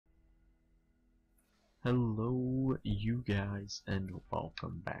Hello you guys and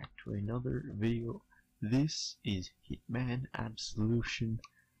welcome back to another video. This is Hitman Absolution.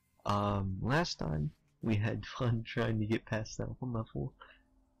 Last time we had fun trying to get past that one level.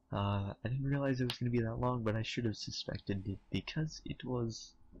 I didn't realize it was going to be that long, but I should have suspected it because it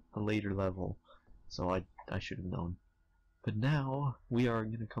was a later level, so I should have known. But now we are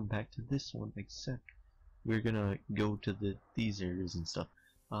going to come back to this one, except we're going to go to these areas and stuff.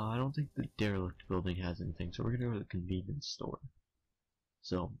 I don't think the derelict building has anything, so we're gonna go to the convenience store.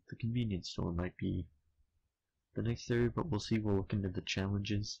 So, the convenience store might be the next area, but we'll see. We'll look into the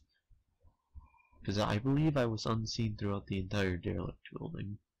challenges. Because I believe I was unseen throughout the entire derelict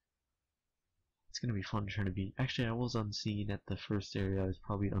building. It's gonna be fun trying to be... Actually, I was unseen at the first area. I was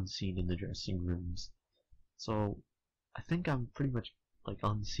probably unseen in the dressing rooms. So, I think I'm pretty much, like,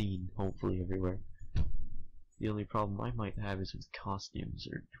 unseen, hopefully, everywhere. The only problem I might have is with costumes,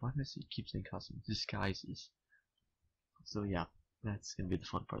 or why do I keep saying costumes? Disguises. So yeah, that's gonna be the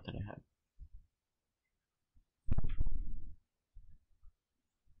fun part that I have.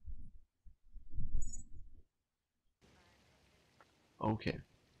 Okay.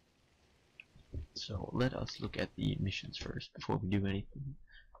 So let us look at the missions first before we do anything.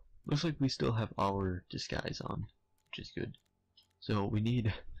 Looks like we still have our disguise on, which is good. So we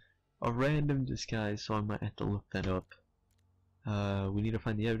need a random disguise, so I might have to look that up. We need to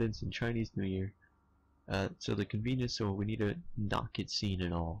find the evidence in Chinese New Year. So the convenience store, we need to not get seen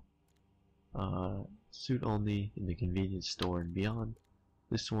at all. Suit only in the convenience store and beyond.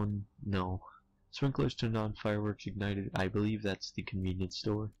 This one, no. Sprinklers turned on, fireworks ignited. I believe that's the convenience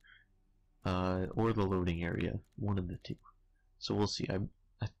store. Or the loading area. One of the two. So we'll see. I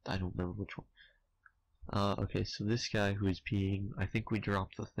don't remember which one. Okay, so this guy who is peeing, I think we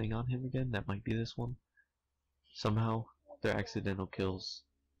dropped the thing on him again. That might be this one. Somehow, they're accidental kills.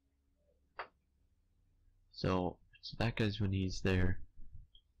 So that guy's when he's there.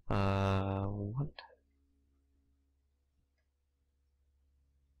 What?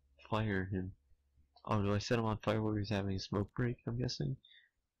 Fire him. Oh, do I set him on fire while he's having a smoke break, I'm guessing?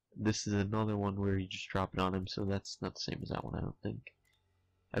 This is another one where you just drop it on him, so that's not the same as that one, I don't think.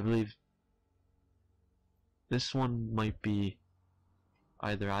 I believe this one might be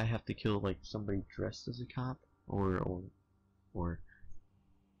either I have to kill like somebody dressed as a cop, or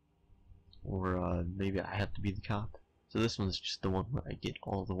maybe I have to be the cop. So this one's just the one where I get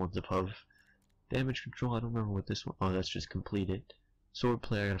all the ones above. Damage control, I don't remember what this one. Oh, that's just completed. Sword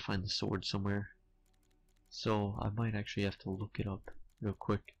play, I gotta find the sword somewhere. So I might actually have to look it up real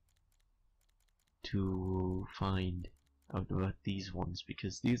quick to find out about these ones,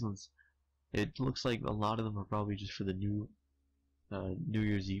 because these ones, it looks like a lot of them are probably just for the New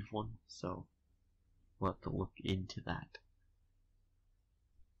Year's Eve one, so we'll have to look into that.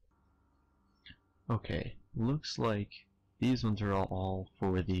 Okay, looks like these ones are all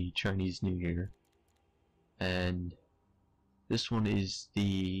for the Chinese New Year, and this one is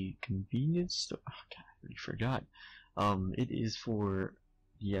the convenience store. Oh god, I already forgot. It is for,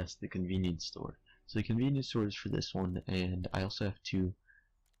 yes, the convenience store. So the convenience store is for this one, and I also have to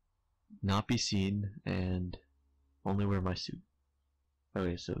not be seen and only wear my suit.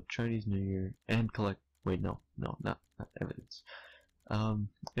 Okay, so Chinese New Year and collect. Wait, no, not evidence.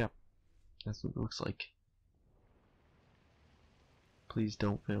 Yeah, that's what it looks like. Please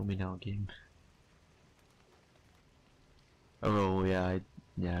don't fail me now, game. Oh yeah, I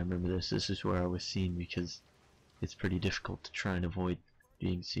remember this. This is where I was seen because it's pretty difficult to try and avoid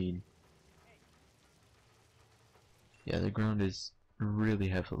being seen. Yeah, the ground is really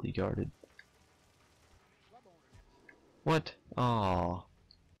heavily guarded. What? Oh.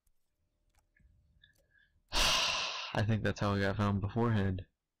 I think that's how I got found beforehand.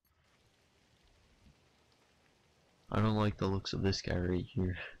 I don't like the looks of this guy right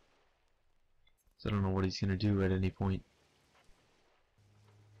here. So I don't know what he's gonna do at any point.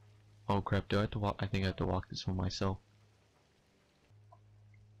 Oh crap, do I have to walk? I think I have to walk this one myself.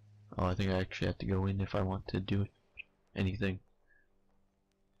 Oh, I think I actually have to go in if I want to do anything.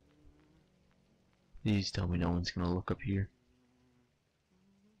 Please tell me no one's gonna look up here.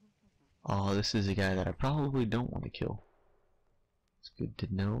 Oh, this is a guy that I probably don't want to kill. It's good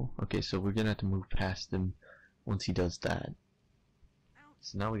to know. Okay, so we're gonna have to move past him once he does that.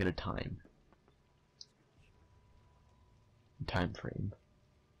 So now we got a time frame.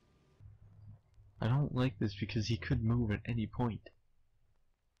 I don't like this because he could move at any point.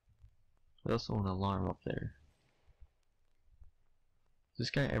 There's also an alarm up there. Does this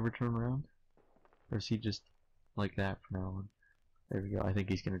guy ever turn around? Or is he just like that from now on? There we go, I think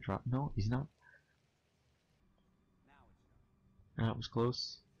he's gonna drop. No, he's not. That was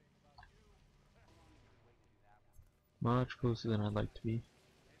close. Much closer than I'd like to be.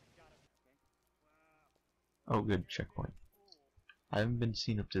 Oh, good, checkpoint. I haven't been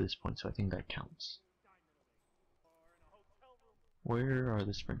seen up to this point, so I think that counts. Where are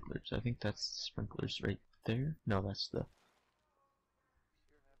the sprinklers? I think that's the sprinklers right there. No, that's the...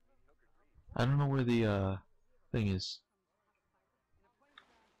 I don't know where the thing is.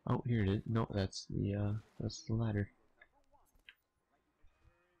 Oh, here it is. No, that's the ladder.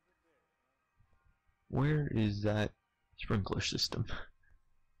 Where is that sprinkler system?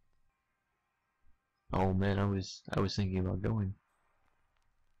 Oh man, I was thinking about going.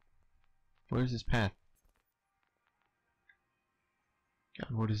 Where's this path?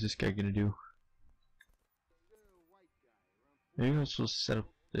 God, what is this guy gonna do? Maybe I'm supposed to set up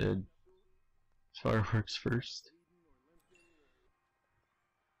the fireworks first.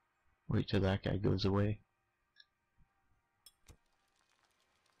 Wait till that guy goes away.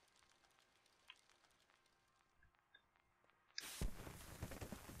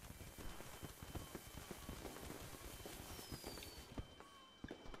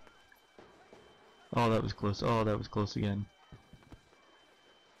 Oh, that was close. Oh, that was close again.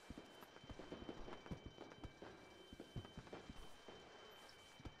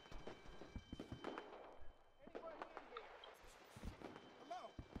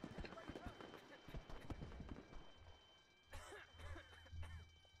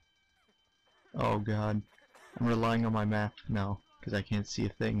 Oh god. I'm relying on my map now, because I can't see a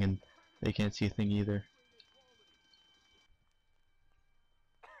thing and they can't see a thing either.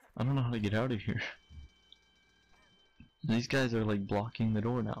 I don't know how to get out of here. These guys are like blocking the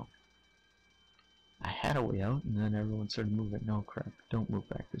door now. I had a way out and then everyone started moving. No crap, don't move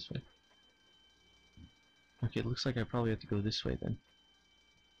back this way. Okay, it looks like I probably have to go this way then.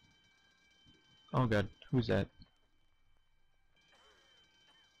 Oh god, who's that?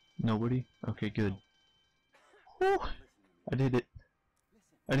 Nobody? Okay, good. Whew! I did it.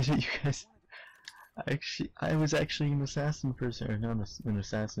 I did it, you guys. I was actually an assassin person, or not an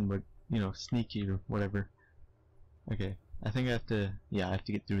assassin, but, you know, sneaky or whatever. Okay, I think I have to, yeah, I have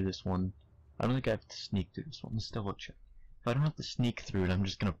to get through this one. I don't think I have to sneak through this one. Let's double check. If I don't have to sneak through it, I'm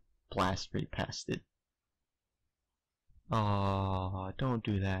just gonna blast right past it. Oh, don't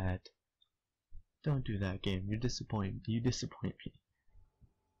do that. Don't do that, game. You disappoint me.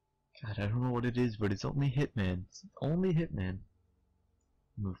 God, I don't know what it is, but it's only Hitman. It's only Hitman.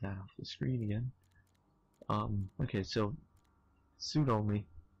 Move that off the screen again. Okay, so suit only.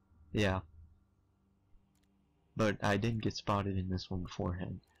 Yeah. But I didn't get spotted in this one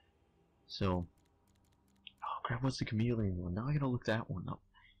beforehand. So, oh crap, what's the chameleon one? Now I gotta look that one up.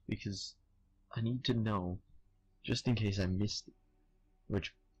 Because I need to know, just in case I missed it.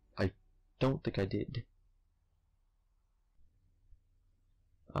 Which I don't think I did.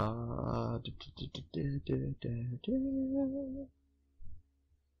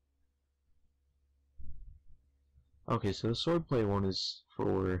 Okay, so the swordplay one is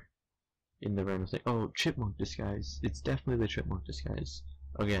for in the random thing. Oh, chipmunk disguise. It's definitely the chipmunk disguise.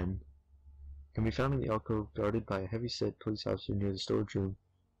 Again, can be found in the alcove guarded by a heavy-set police officer near the storage room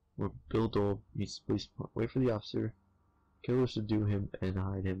where Bill Dole meets the police. Wait for the officer, kill or subdue him, and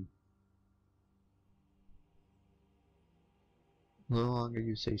hide him. No longer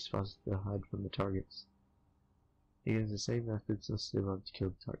use safe spots to hide from the targets. He uses the same methods listed above to kill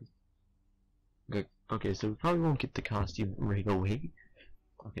the target. Okay, so we probably won't get the costume right away.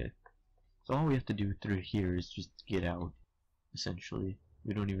 Okay. So all we have to do through here is just get out, essentially.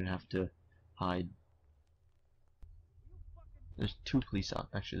 We don't even have to hide. There's two police out.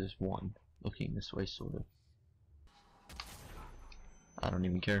 Actually, there's one looking this way, sort of. I don't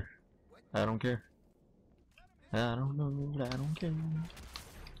even care. I don't care. I don't know. I don't care.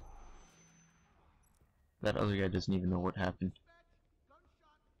 That other guy doesn't even know what happened.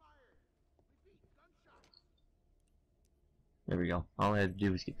 There we go. All I had to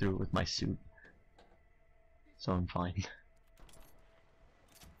do was get through it with my suit. So I'm fine.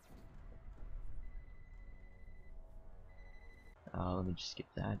 Let me just skip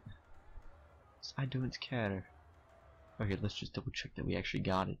that. I don't care. Okay, let's just double check that we actually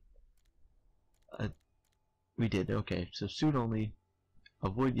got it. We did. Okay, so suit only.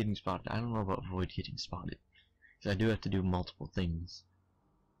 Avoid getting spotted. I don't know about avoid getting spotted, because I do have to do multiple things.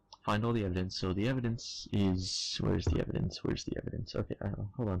 Find all the evidence. So the evidence is... Where's the evidence? Where's the evidence? Okay,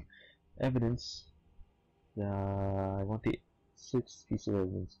 hold on. Evidence. I want the 6th piece of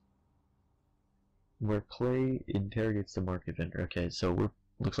evidence. Where Clay interrogates the market vendor. Okay, so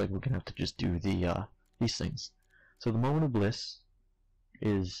looks like we're gonna have to just do the these things. So the moment of bliss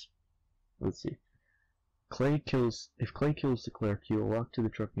is, let's see. If Clay kills the clerk, he will walk to the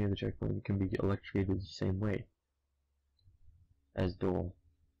truck near the checkpoint and can be electrocuted the same way. as Dole.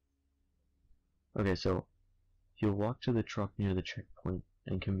 Okay, so he'll walk to the truck near the checkpoint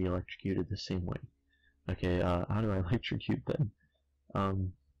and can be electrocuted the same way. Okay, how do I electrocute them?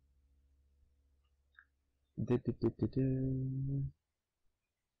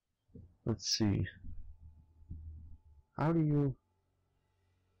 Let's see. How do you...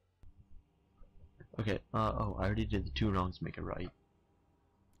 Okay, oh, I already did the 2 wrongs make a right.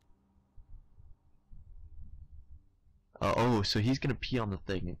 Oh, so he's gonna pee on the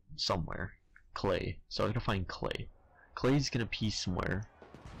thing somewhere. Clay. So I gotta find Clay. Clay's gonna pee somewhere.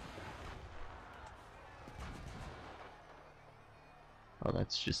 Oh,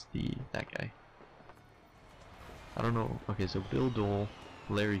 that's just that guy. I don't know. Okay, so Bill Dole,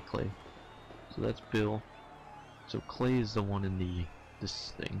 Larry Clay. So that's Bill. So Clay is the one in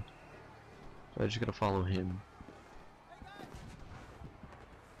this thing. So I just gotta follow him.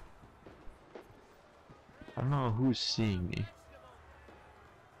 I don't know who's seeing me.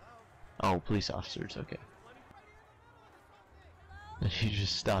 Oh, police officers, okay. And you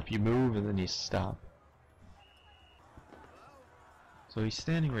just stop. You move and then you stop. So he's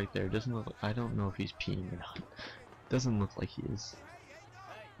standing right there. Doesn't look. I don't know if he's peeing or not. Doesn't look like he is.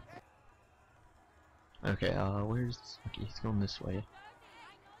 Okay, where's... Okay, he's going this way.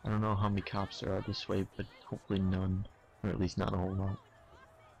 I don't know how many cops there are this way, but hopefully none. Or at least not a whole lot.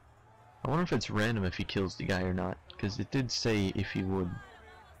 I wonder if it's random if he kills the guy or not, because it did say if he would.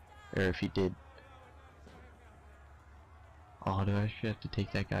 Or if he did. Oh, do I actually have to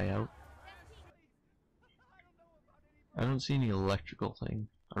take that guy out? I don't see any electrical thing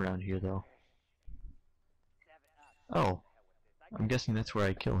around here, though. Oh, I'm guessing that's where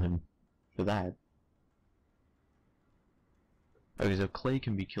I kill him. For that. Okay, so Clay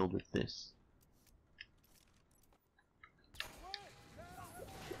can be killed with this.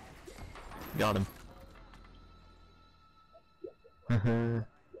 Got him.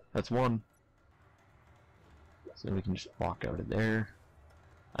 That's one. So we can just walk out of there.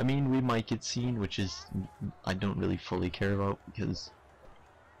 I mean, we might get seen, which is I don't really fully care about because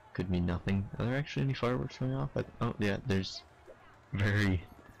it could mean nothing. Are there actually any fireworks going off? Oh yeah, there's very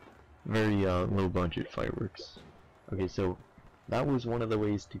low budget fireworks. Okay, so that was one of the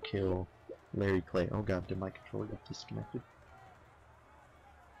ways to kill Larry Clay. Oh god, did my controller get disconnected?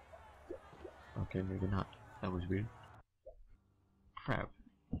 Okay, maybe not. That was weird. Crap.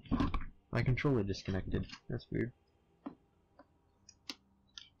 My controller disconnected. That's weird.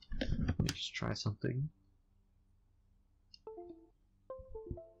 Let me just try something.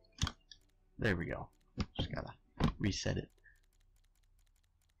 There we go. Just gotta reset it.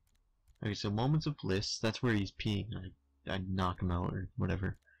 Okay, so moments of bliss. That's where he's peeing. I'd knock him out or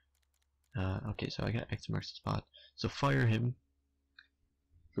whatever. Okay, so I got X marks the spot. So fire him.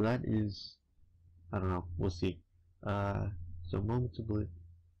 So that is... I don't know. We'll see. So moments of bliss.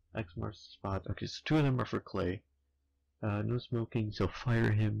 X marks the spot. Okay, so 2 of them are for Clay. No smoking, so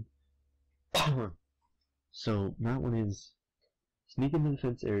fire him. So that one is sneak into the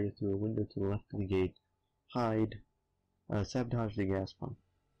fence area through a window to the left of the gate, hide, sabotage the gas pump.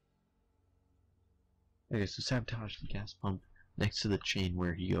 Okay, so sabotage the gas pump next to the chain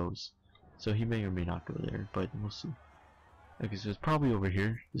where he goes. So he may or may not go there, but we'll see. Okay, so it's probably over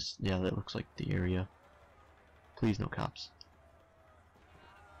here. Yeah, that looks like the area. Please, no cops.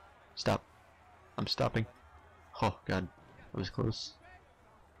 Stop. I'm stopping. Oh god, that was close.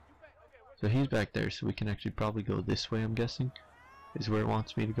 So he's back there, so we can actually probably go this way, I'm guessing. Is where it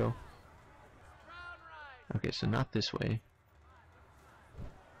wants me to go. Okay, so not this way.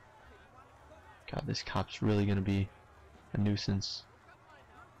 God, this cop's really gonna be a nuisance.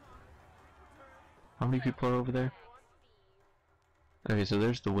 How many people are over there? Okay, so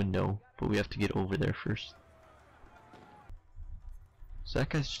there's the window, but we have to get over there first. So that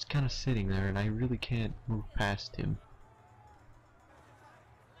guy's just kind of sitting there, and I really can't move past him.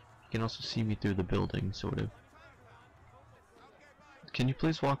 You can also see me through the building, sort of. Can you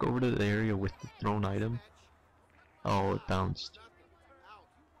please walk over to the area with the thrown item? Oh, it bounced.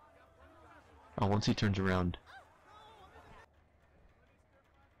 Oh, once he turns around.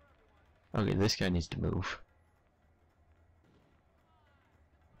 Okay, this guy needs to move.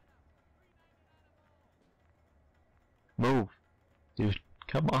 Move! Dude,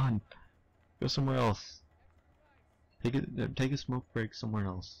 come on! Go somewhere else. Take a smoke break somewhere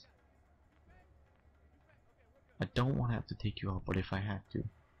else. I don't want to have to take you out, but if I have to,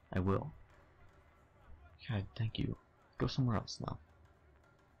 I will. God, thank you. Go somewhere else now.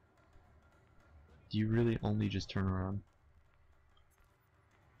 Do you really only just turn around?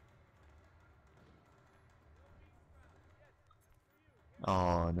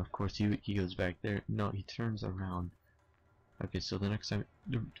 Oh, and of course he goes back there. No, he turns around. Okay, so the next time,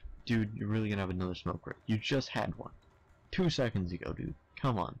 dude, you're really gonna have another smoke break. You just had one 2 seconds ago, dude.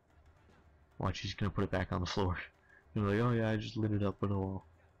 Come on. Watch, he's gonna put it back on the floor. You're like, oh yeah, I just lit it up with a wall.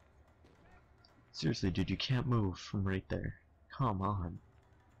 Seriously, dude, you can't move from right there. Come on.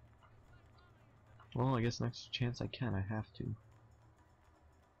 Well, I guess next chance I can, I have to.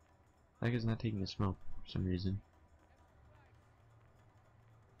 That guy's not taking a smoke for some reason.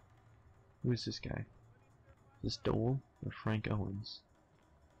 Who is this guy? Is this Dole or Frank Owens?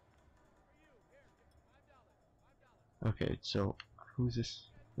 Okay, so who's this?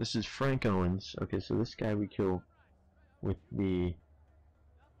 This is Frank Owens. Okay, so this guy we kill with we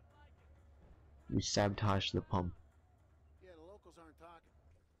sabotage the pump. Yeah, the locals aren't talking.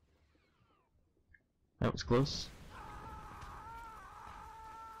 That was close.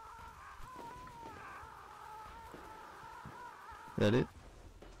 Is that it?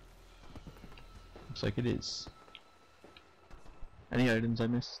 Looks like it is. Any items I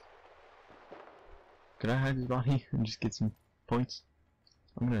missed? Could I hide his body and just get some points?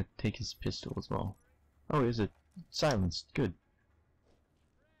 I'm gonna take his pistol as well. Oh, is it silenced? Good.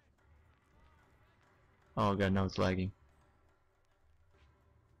 Oh god, now it's lagging.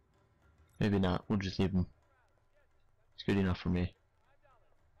 Maybe not. We'll just leave him. It's good enough for me.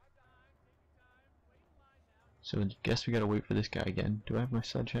 So I guess we gotta wait for this guy again. Do I have my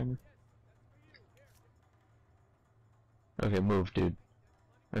sledgehammer? Okay, move, dude.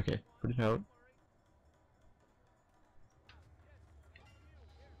 Okay, put it out.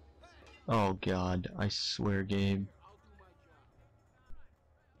 Oh god, I swear, game.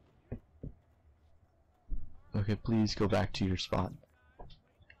 Okay, please go back to your spot.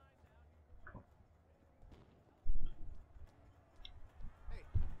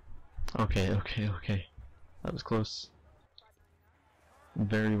 Okay. That was close.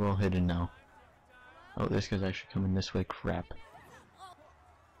 Very well hidden now. Oh, this guy's actually coming this way. Crap.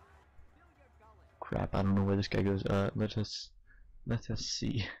 Crap, I don't know where this guy goes. Let us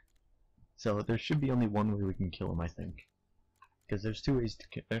see. So, there should be only one way we can kill him, I think. Because there's 2 ways to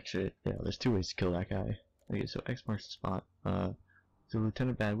kill. Actually, yeah, there's 2 ways to kill that guy. Okay, so X marks the spot. So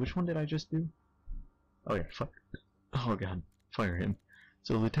Lieutenant Bad, which one did I just do? Oh yeah, fire. Oh god, fire him.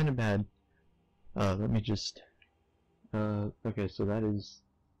 So Lieutenant Bad, let me just, okay, so that is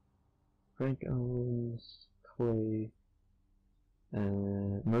Frank Owens, Clay,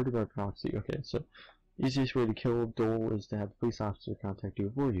 murder by proxy. Okay, so easiest way to kill Dole is to have the police officer contact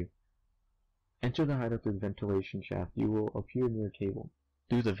you for you. Enter the hideout through the ventilation shaft. You will appear near a table.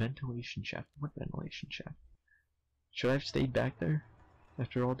 Through the ventilation shaft? What ventilation shaft? Should I have stayed back there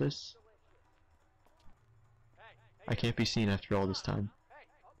after all this? I can't be seen after all this time.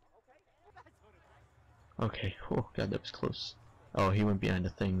 Okay, oh god, that was close. Oh, he went behind a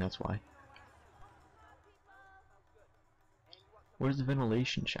thing, that's why. Where's the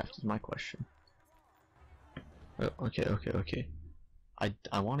ventilation shaft is my question. Oh, okay.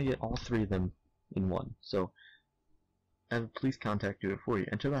 I want to get all 3 of them in one, so have police contact do it for you.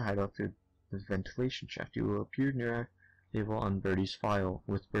 Enter the hideout through the ventilation shaft. You will appear near a table on Birdie's file,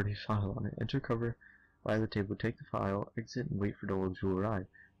 with Birdie's file on it. Enter cover by the table, take the file, exit, and wait for Dole to arrive.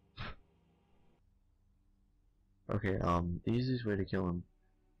 Okay, the easiest way to kill him.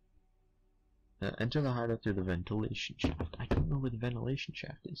 Enter the hideout through the ventilation shaft. I don't know where the ventilation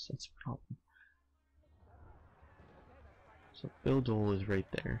shaft is, that's the problem. So Bill Dole is right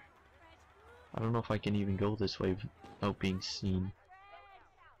there. I don't know if I can even go this way without being seen.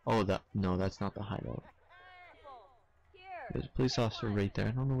 Oh, no, that's not the hideout. There's a police officer right there.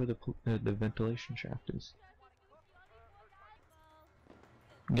 I don't know where the ventilation shaft is.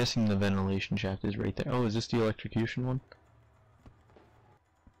 I'm guessing the ventilation shaft is right there. Oh, is this the electrocution one?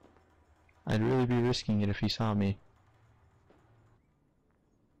 I'd really be risking it if he saw me.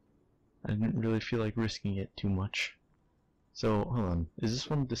 I didn't really feel like risking it too much. So, hold on. Is this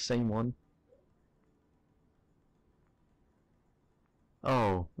one the same one?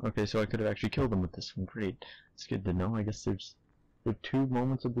 Oh, okay, so I could have actually killed him with this one. Great. It's good to know. I guess there are 2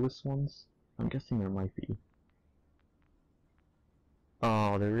 moments of bliss ones? I'm guessing there might be.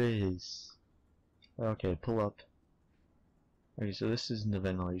 Oh, there is. Okay, pull up. Okay, so this is in the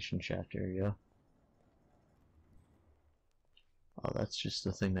ventilation shaft area. Oh, that's just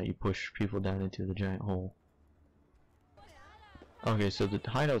the thing that you push people down into the giant hole. Okay, so the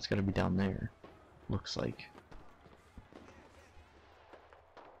hideout's gotta be down there. Looks like.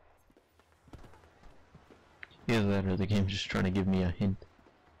 Either that or the game's just trying to give me a hint.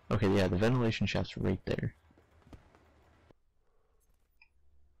 Okay, yeah, the ventilation shaft's right there.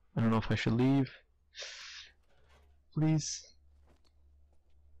 I don't know if I should leave. Please.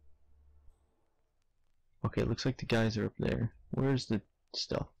 Okay, it looks like the guys are up there. Where's the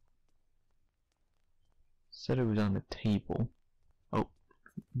stuff? Said it was on the table. Oh.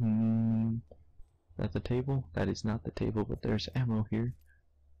 That the table? That is not the table, but there's ammo here.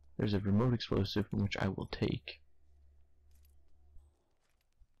 There's a remote explosive, which I will take.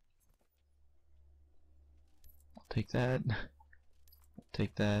 I'll take that. I'll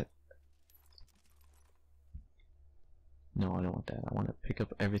take that. No, I don't want that. I want to pick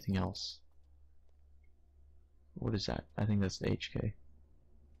up everything else. What is that? I think that's the HK.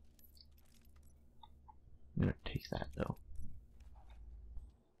 I'm gonna take that though.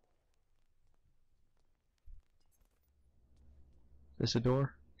 Is this a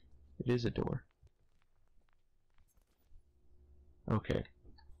door? It is a door. Okay.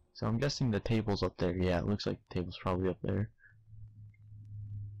 So I'm guessing the table's up there. Yeah, it looks like the table's probably up there.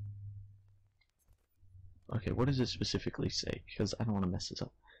 Okay, what does it specifically say? Because I don't want to mess this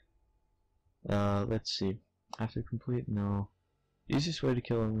up. Let's see. After complete, no. Easiest way to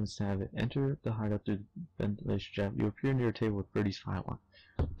kill him is to have it enter the hideout through the ventilation shaft. You appear near a table with Birdie's file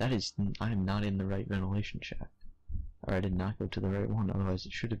on. That is, I am not in the right ventilation shaft. Or I did not go to the right one, otherwise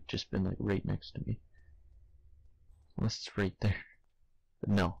it should have just been like right next to me. Unless it's right there.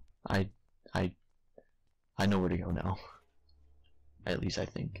 But no, I know where to go now. At least I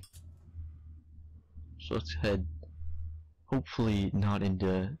think. So let's head, hopefully not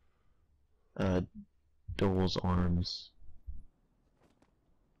into Dole's arms.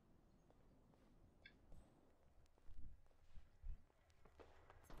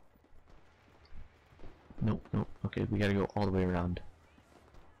 Nope, nope. Okay, we gotta go all the way around.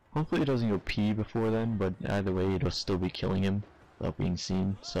 Hopefully it doesn't go pee before then, but either way it'll still be killing him without being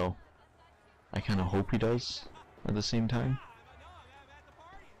seen, so I kinda hope he does at the same time.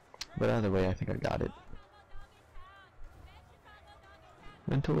 But either way, I think I got it.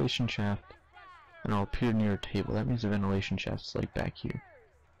 Ventilation shaft, and I'll appear near a table. That means the ventilation shaft's like back here.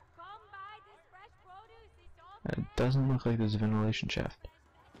 It doesn't look like there's a ventilation shaft.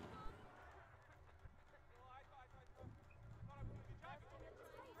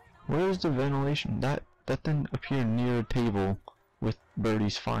 Where's the ventilation? That didn't appear near a table with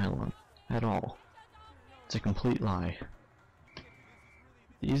Birdie's file on at all. It's a complete lie.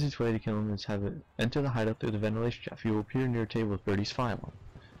 The easiest way to kill him is have it enter the hideout through the ventilation shaft. You will appear near a table with Birdie's file on.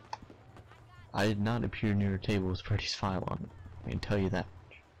 I did not appear near a table with Birdie's file on. I can tell you that.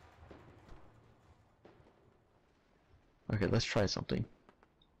 Okay, let's try something.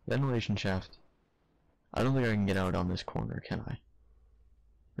 Ventilation shaft. I don't think I can get out on this corner, can I?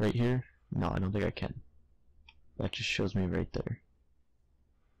 Right here? No, I don't think I can. That just shows me right there.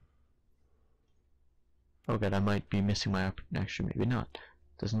 Oh god, I might be missing my actually maybe not.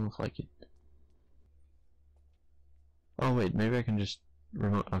 Doesn't look like it. Oh wait, maybe I can just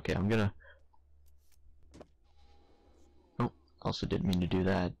remote. Okay, I'm gonna. Oh, also didn't mean to do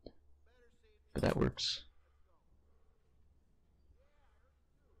that. But that works.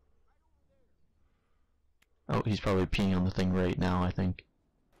 Oh, he's probably peeing on the thing right now, I think.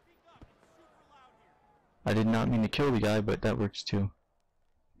 I did not mean to kill the guy, but that works too.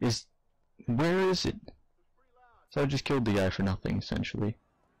 Where is it? So I just killed the guy for nothing, essentially.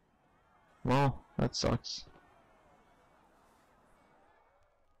 Well, that sucks.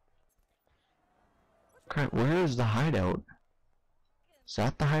 Crap, where is the hideout? Is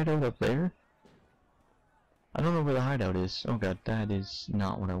that the hideout up there? I don't know where the hideout is. Oh god, that is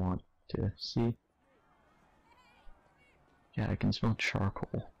not what I want to see. Yeah, I can smell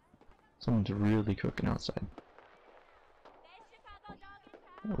charcoal. Someone's really cooking outside.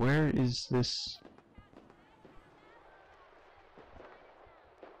 Where is this?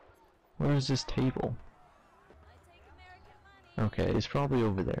 Where is this table? Okay, it's probably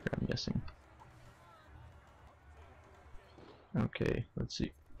over there, I'm guessing. Okay, let's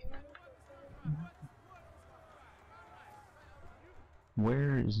see.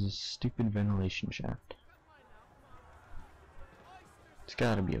 Where is this stupid ventilation shaft? It's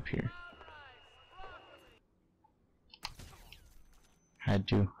gotta be up here.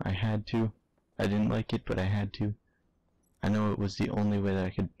 I had to. I didn't like it, but I had to. I know it was the only way that I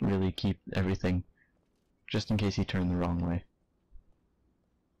could really keep everything, just in case he turned the wrong way.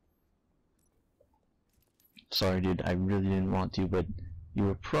 Sorry dude, I really didn't want to, but you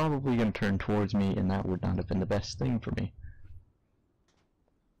were probably going to turn towards me, and that would not have been the best thing for me.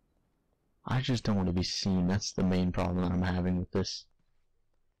 I just don't want to be seen. That's the main problem that I'm having with this.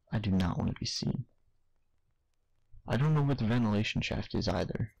 I do not want to be seen. I don't know what the ventilation shaft is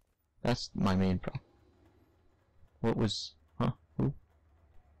either. That's my main problem. What was... Huh? Who?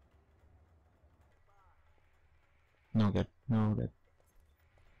 No good. No good.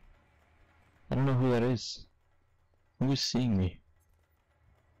 I don't know who that is. Who is seeing me?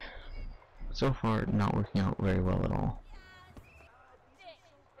 So far, not working out very well at all.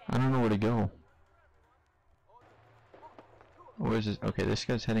 I don't know where to go. Where is this? Okay, this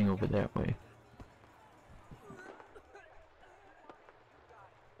guy's heading over that way.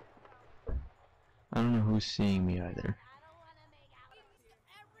 I don't know who's seeing me either.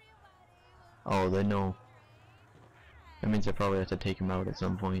 Oh, they know. That means I probably have to take him out at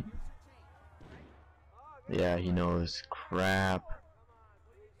some point. Yeah, he knows. Crap.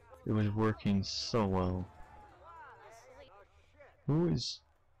 It was working so well. Who is...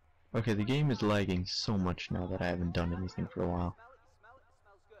 Okay, the game is lagging so much now that I haven't done anything for a while.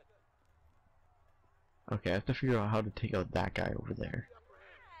 Okay, I have to figure out how to take out that guy over there.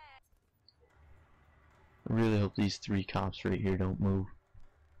 I really hope these 3 cops right here don't move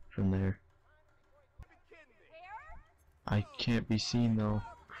from there. I can't be seen though.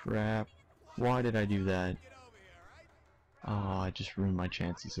 Crap. Why did I do that? Oh, I just ruined my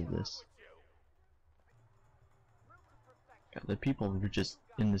chances of this. God, the people who are just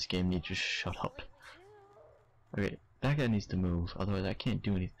in this game need to just shut up. Okay, that guy needs to move, otherwise I can't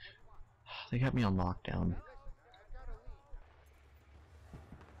do anything. They got me on lockdown.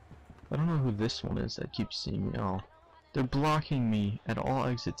 I don't know who this one is that keeps seeing me. Oh, they're blocking me at all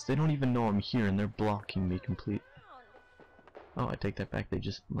exits. They don't even know I'm here and they're blocking me completely. Oh, I take that back. They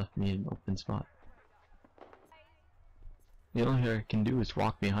just left me in an open spot. The only thing I can do is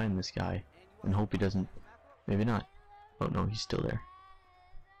walk behind this guy and hope he doesn't... Maybe not. Oh no, he's still there.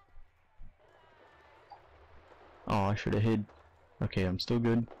 Oh, I should have hid. Okay, I'm still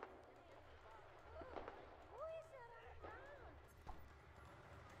good.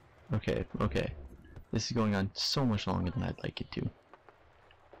 Okay, okay. This is going on so much longer than I'd like it to.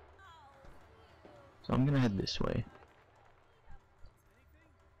 So I'm gonna head this way.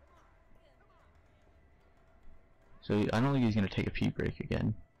 So I don't think he's gonna take a pee break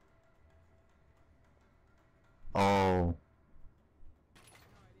again. Oh.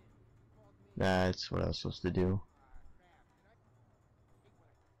 That's what I was supposed to do.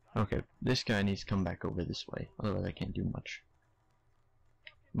 Okay, this guy needs to come back over this way, otherwise I can't do much.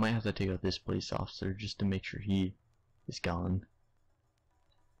 Might have to take out this police officer just to make sure he is gone.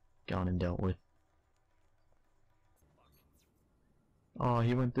 Gone and dealt with. Oh,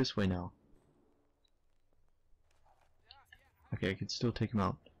 he went this way now. Okay, I can still take him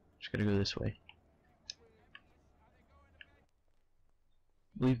out. Just gotta go this way.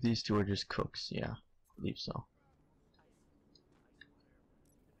 I believe these 2 are just cooks. Yeah, I believe so.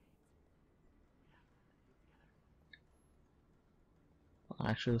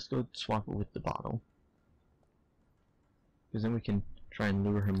 Actually, let's go swap it with the bottle. Because then we can try and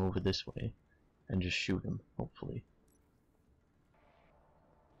lure him over this way and just shoot him, hopefully.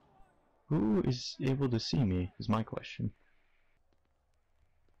 Who is able to see me is my question.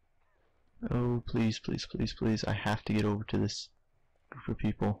 Oh, please, please, please, please. I have to get over to this group of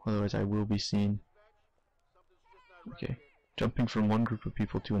people, otherwise I will be seen. Okay, jumping from one group of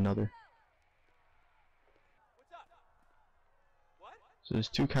people to another. So there's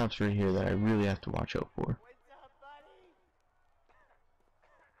 2 cops right here that I really have to watch out for.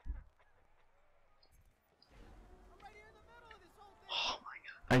 Oh my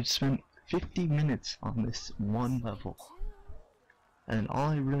god. I spent 50 minutes on this one level. And all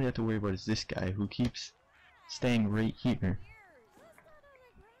I really have to worry about is this guy who keeps staying right here.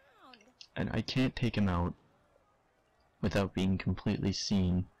 And I can't take him out without being completely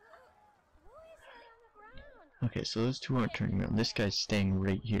seen. Okay, so those 2 aren't turning around. This guy's staying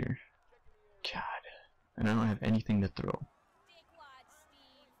right here. God. And I don't have anything to throw.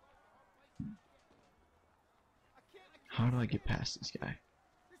 How do I get past this guy?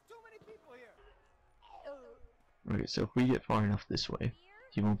 Okay, so if we get far enough this way,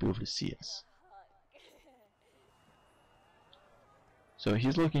 he won't be able to see us. So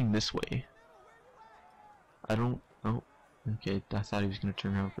he's looking this way. I don't... Oh, okay, I thought he was going to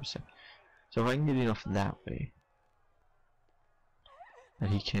turn around for a second. So if I can get enough that way, that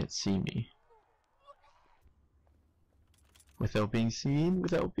he can't see me. Without being seen?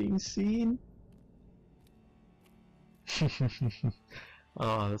 Without being seen?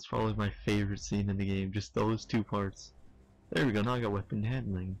 Oh, that's probably my favorite scene in the game, just those 2 parts. There we go, now I got weapon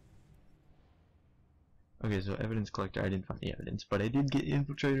handling. Okay, so evidence collector, I didn't find the evidence, but I did get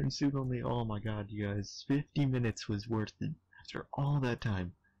infiltrator and suit only. Oh my god, you guys, 50 minutes was worth it after all that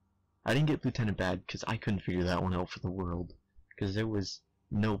time. I didn't get Lieutenant Bad because I couldn't figure that one out for the world, because there was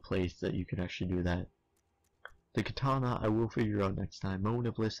no place that you could actually do that. The katana I will figure out next time. Moment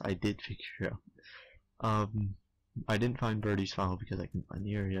of Bliss I did figure out. I didn't find Birdie's file because I couldn't find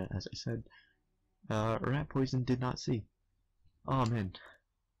the area, as I said. rat poison did not see. Oh man.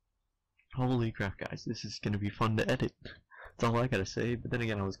 Holy crap, guys, this is gonna be fun to edit. That's all I gotta say, but then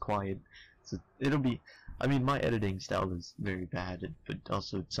again, I was quiet. So it'll be, I mean, my editing style is very bad, but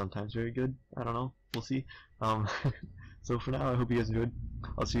also sometimes very good. I don't know. We'll see. So for now, I hope you guys enjoyed.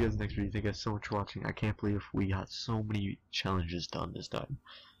 I'll see you guys next video. Thank you guys so much for watching. I can't believe we got so many challenges done this time.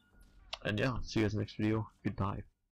 And yeah, see you guys next video. Goodbye.